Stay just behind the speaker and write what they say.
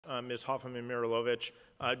Ms. Hoffman-Mirilovich.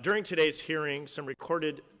 During today's hearing, some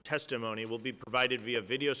recorded testimony will be provided via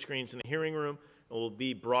video screens in the hearing room and will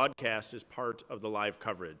be broadcast as part of the live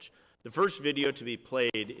coverage. The first video to be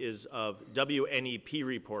played is of WNEP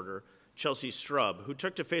reporter Chelsea Strub, who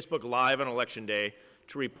took to Facebook Live on Election Day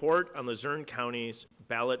to report on Luzerne County's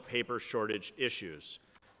ballot paper shortage issues.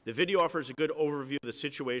 The video offers a good overview of the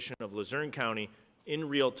situation of Luzerne County in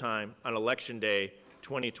real time on Election Day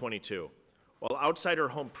 2022. While outside her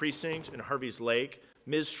home precinct in Harvey's Lake,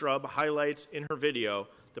 Ms. Strub highlights in her video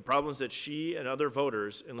the problems that she and other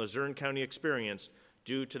voters in Luzerne County experienced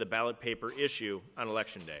due to the ballot paper issue on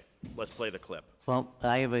Election Day. Let's play the clip. Well,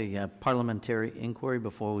 I have a parliamentary inquiry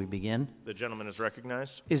before we begin. The gentleman is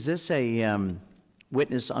recognized. Is this a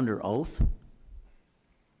witness under oath?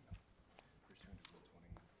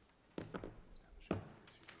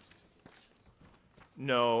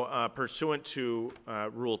 No, pursuant to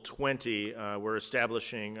Rule 20, we're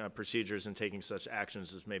establishing procedures and taking such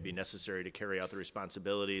actions as may be necessary to carry out the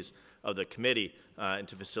responsibilities of the committee and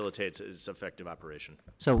to facilitate its effective operation.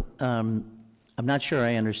 So I'm not sure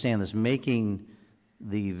I understand this. Making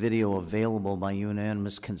the video available by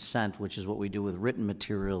unanimous consent, which is what we do with written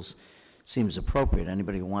materials, seems appropriate.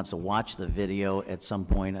 Anybody who wants to watch the video at some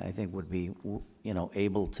point, I think, would be,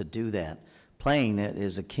 able to do that. Playing it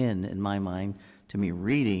is akin, in my mind, to me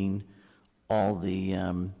reading all the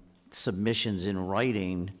submissions in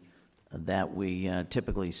writing that we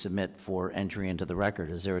typically submit for entry into the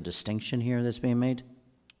record. Is there a distinction here that's being made?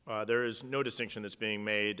 There is no distinction that's being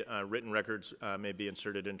made. Written records may be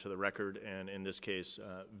inserted into the record, and in this case,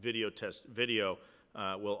 video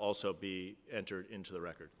will also be entered into the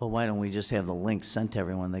record. Well, why don't we just have the link sent to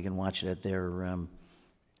everyone? They can watch it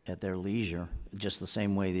at their leisure, just the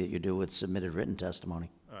same way that you do with submitted written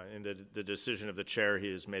testimony. And the decision of the chair,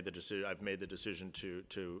 he has made the decision. I've made the decision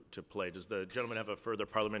to play. Does the gentleman have a further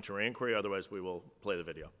parliamentary inquiry? Otherwise, we will play the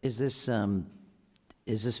video. Is this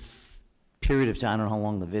period of time? I don't know how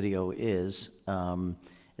long the video is.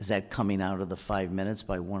 Is that coming out of the 5 minutes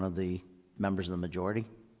by one of the members of the majority?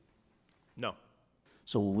 No.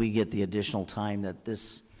 So will we get the additional time that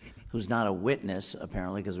this, who's not a witness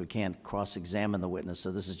apparently, because we can't cross-examine the witness,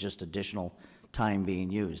 so this is just additional time being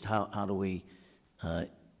used? How do we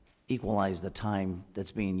equalize the time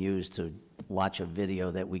that's being used to watch a video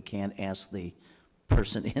that we can't ask the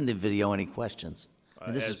person in the video any questions?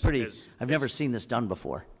 And this is pretty, I've never seen this done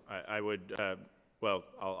before. I would, well,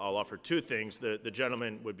 I'll offer two things. The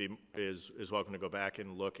gentleman is welcome to go back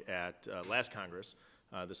and look at last Congress,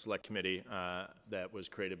 the select committee that was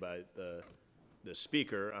created by the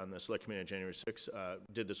speaker on the select committee on January 6th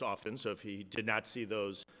did this often. So if he did not see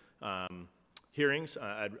those hearings,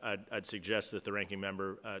 I'd suggest that the ranking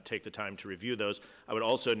member take the time to review those. I would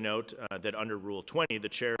also note that under Rule 20, the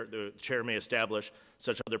chair may establish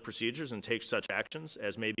such other procedures and take such actions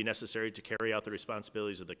as may be necessary to carry out the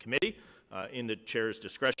responsibilities of the committee. In the chair's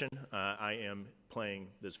discretion, I am playing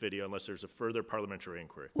this video unless there's a further parliamentary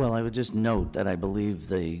inquiry. Well, I would just note that I believe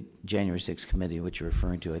the January 6th committee, which you're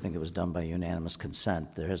referring to, I think it was done by unanimous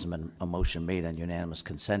consent. There hasn't been a motion made on unanimous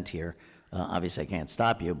consent here. Obviously, I can't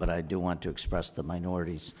stop you, but I do want to express the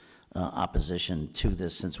minority's opposition to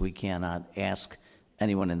this, since we cannot ask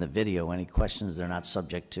anyone in the video any questions. They're not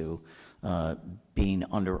subject to being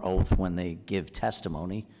under oath when they give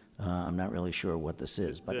testimony. I'm not really sure what this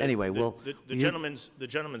is, but anyway, the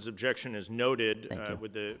gentleman's objection is noted.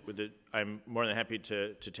 I'm more than happy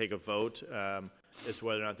to take a vote as to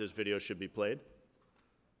whether or not this video should be played.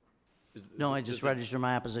 No, I just registered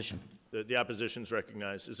my opposition. The opposition is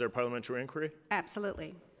recognized. Is there a parliamentary inquiry?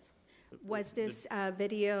 Absolutely. Was this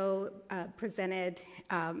video presented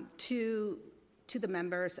to the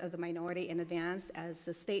members of the minority in advance, as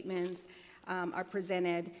the statements are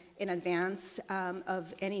presented in advance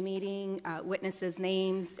of any meeting? Witnesses'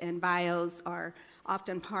 names and bios are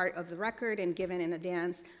often part of the record and given in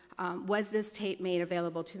advance. Was this tape made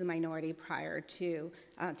available to the minority prior to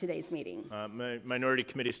today's meeting? Minority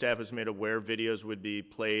committee staff is made aware videos would be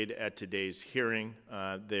played at today's hearing.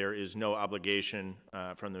 There is no obligation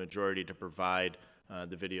from the majority to provide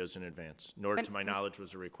the videos in advance, nor to my knowledge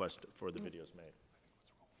was a request for the videos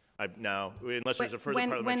made. Now, unless there's a further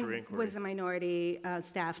parliamentary inquiry. When was the minority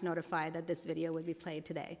staff notified that this video would be played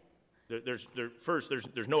today? There's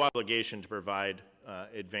no obligation to provide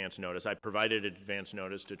advance notice. I provided advance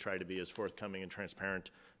notice to try to be as forthcoming and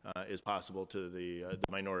transparent as possible to the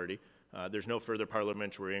minority. There's no further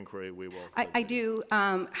parliamentary inquiry. We will. I do.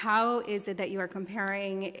 How is it that you are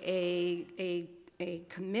comparing a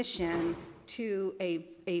commission to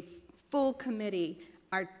a full committee?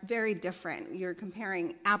 Are very different. You're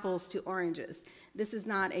comparing apples to oranges. This is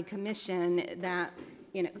not a commission that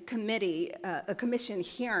committee, a commission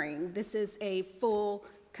hearing. This is a full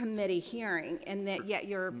committee hearing, and that yet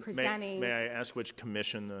you're presenting. May I ask which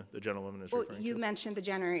commission the gentlewoman is referring to? You mentioned the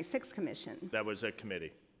January 6th commission. That was a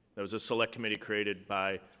committee. That was a select committee created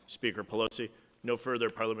by Speaker Pelosi. No further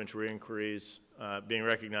parliamentary inquiries being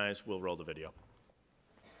recognized. We'll roll the video.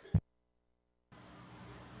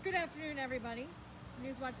 Good afternoon, everybody.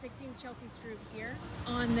 Newswatch 16's Chelsea Stroop here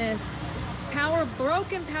on this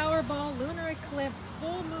broken Powerball lunar eclipse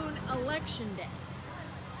full moon election day.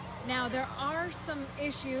 Now, there are some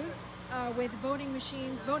issues with voting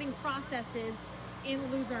machines, voting processes in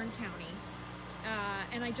Luzerne County.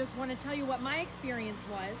 And I just want to tell you what my experience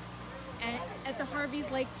was at the Harvey's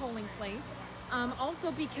Lake polling place.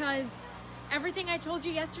 Also because everything I told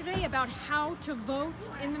you yesterday about how to vote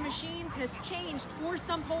in the machines has changed for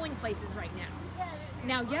some polling places right now.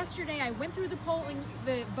 Now, yesterday I went through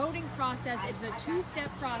the voting process. It's a two-step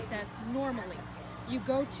process normally. You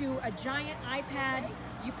go to a giant iPad,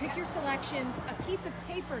 you pick your selections, a piece of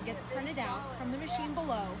paper gets printed out from the machine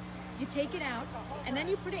below, you take it out, and then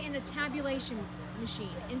you put it in a tabulation machine,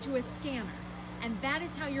 into a scanner. And that is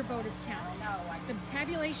how your vote is counted. The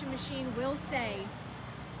tabulation machine will say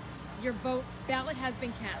your ballot has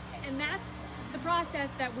been cast. And that's the process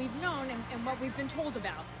that we've known and what we've been told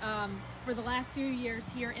about for the last few years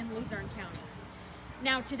here in Luzerne County.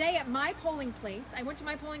 Now, today at my polling place, I went to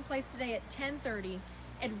my polling place today at 10:30.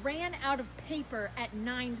 It ran out of paper at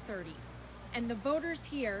 9:30. And the voters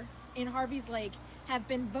here in Harvey's Lake have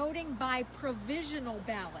been voting by provisional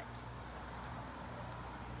ballot.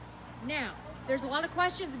 Now, there's a lot of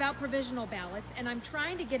questions about provisional ballots, and I'm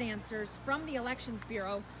trying to get answers from the Elections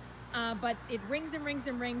Bureau, but it rings and rings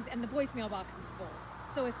and rings, and the voicemail box is full.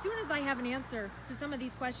 So as soon as I have an answer to some of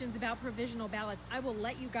these questions about provisional ballots, I will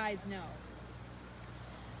let you guys know.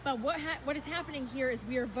 But what is happening here is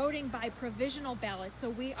we are voting by provisional ballots, so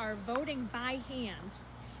we are voting by hand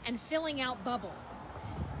and filling out bubbles.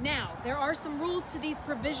 Now, there are some rules to these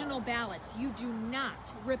provisional ballots. You do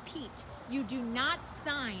not, repeat, you do not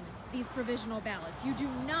sign these provisional ballots. You do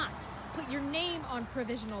not put your name on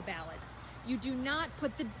provisional ballots. You do not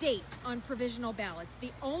put the date on provisional ballots.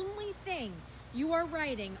 The only thing you are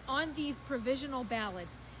writing on these provisional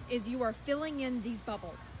ballots is you are filling in these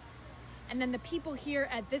bubbles. And then the people here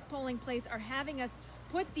at this polling place are having us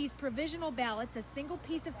put these provisional ballots, a single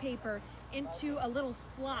piece of paper, into a little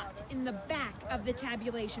slot in the back of the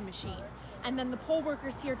tabulation machine. And then the poll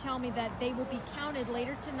workers here tell me that they will be counted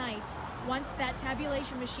later tonight once that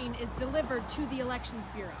tabulation machine is delivered to the Elections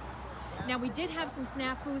Bureau. Now, we did have some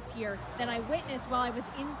snafus here that I witnessed while I was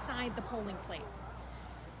inside the polling place.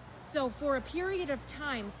 So for a period of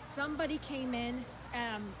time, somebody came in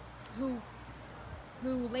who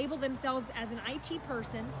labeled themselves as an IT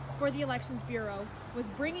person for the Elections Bureau, was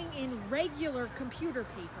bringing in regular computer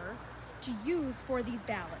paper to use for these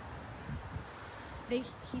ballots.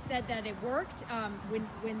 He said that it worked.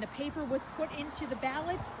 When the paper was put into the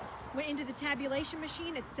ballot, went into the tabulation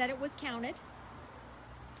machine, it said it was counted.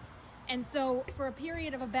 And so for a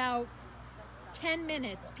period of about 10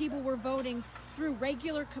 minutes, people were voting through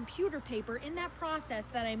regular computer paper in that process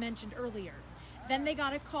that I mentioned earlier. Then they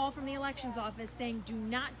got a call from the elections office saying, do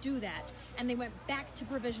not do that. And they went back to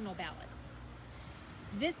provisional ballots.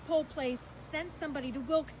 This poll place sent somebody to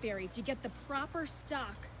Wilkes-Barre to get the proper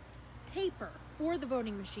stock paper for the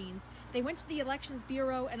voting machines. They went to the Elections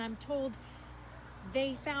Bureau, and I'm told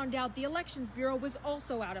they found out the Elections Bureau was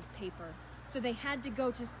also out of paper. So they had to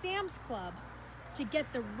go to Sam's Club to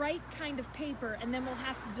get the right kind of paper, and then we'll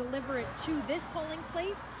have to deliver it to this polling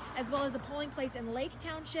place, as well as a polling place in Lake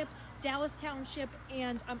Township, Dallas Township,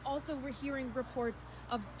 and I'm also hearing reports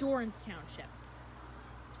of Dorrance Township.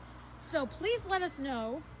 So please let us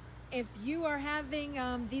know if you are having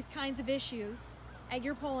these kinds of issues at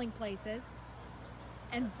your polling places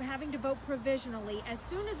and having to vote provisionally. As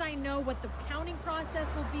soon as I know what the counting process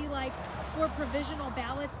will be like for provisional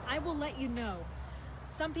ballots, I will let you know.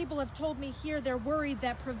 Some people have told me here they're worried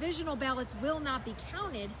that provisional ballots will not be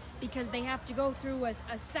counted because they have to go through a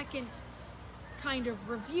second kind of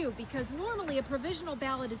review, because normally a provisional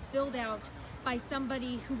ballot is filled out by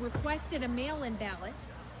somebody who requested a mail-in ballot,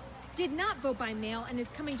 did not vote by mail, and is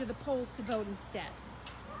coming to the polls to vote instead.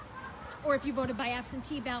 Or if you voted by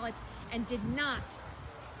absentee ballot and did not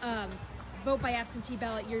vote by absentee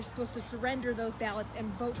ballot, you're supposed to surrender those ballots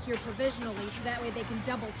and vote here provisionally, so that way they can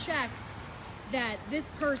double check that this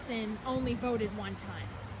person only voted one time.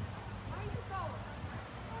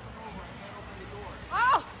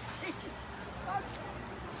 Oh, jeez.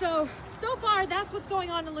 So far, that's what's going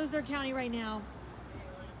on in Luzerne County right now.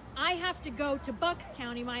 I have to go to Bucks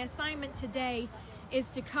County. My assignment today is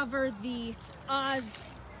to cover the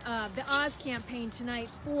Oz campaign tonight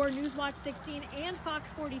for Newswatch 16 and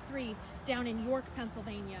Fox 43 down in York,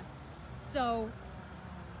 Pennsylvania. So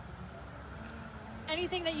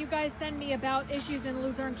anything that you guys send me about issues in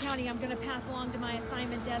Luzerne County, I'm going to pass along to my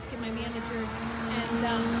assignment desk and my managers and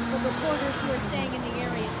the reporters who are staying in the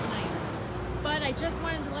area tonight. But I just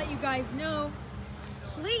wanted to let you guys know,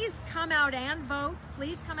 please come out and vote.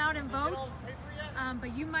 Please come out and vote.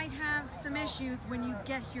 But you might have some issues when you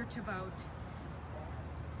get here to vote.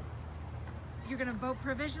 You're going to vote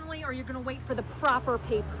provisionally or you're going to wait for the proper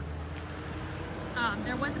paper.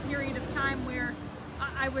 There was a period of time where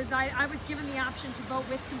I was given the option to vote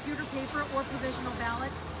with computer paper or provisional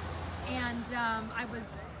ballot, and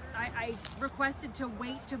I requested to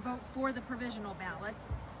wait to vote for the provisional ballot,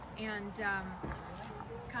 and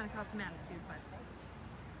kind of caused some attitude, but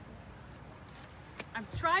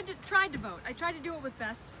I've tried to vote. I tried to do what was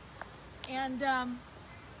best, and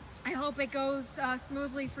I hope it goes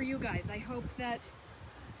smoothly for you guys. I hope that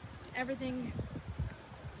everything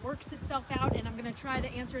works itself out, and I'm going to try to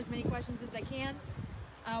answer as many questions as I can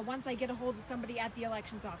once I get a hold of somebody at the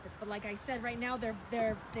elections office. But like I said, right now their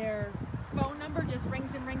phone number just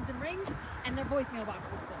rings and rings and rings, and their voicemail box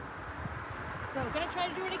is full. So going to try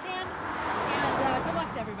to do what I can, and good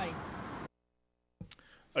luck to everybody.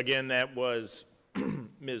 Again, that was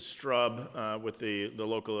Ms. Strub with the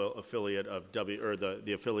local affiliate of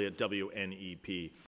the affiliate WNEP.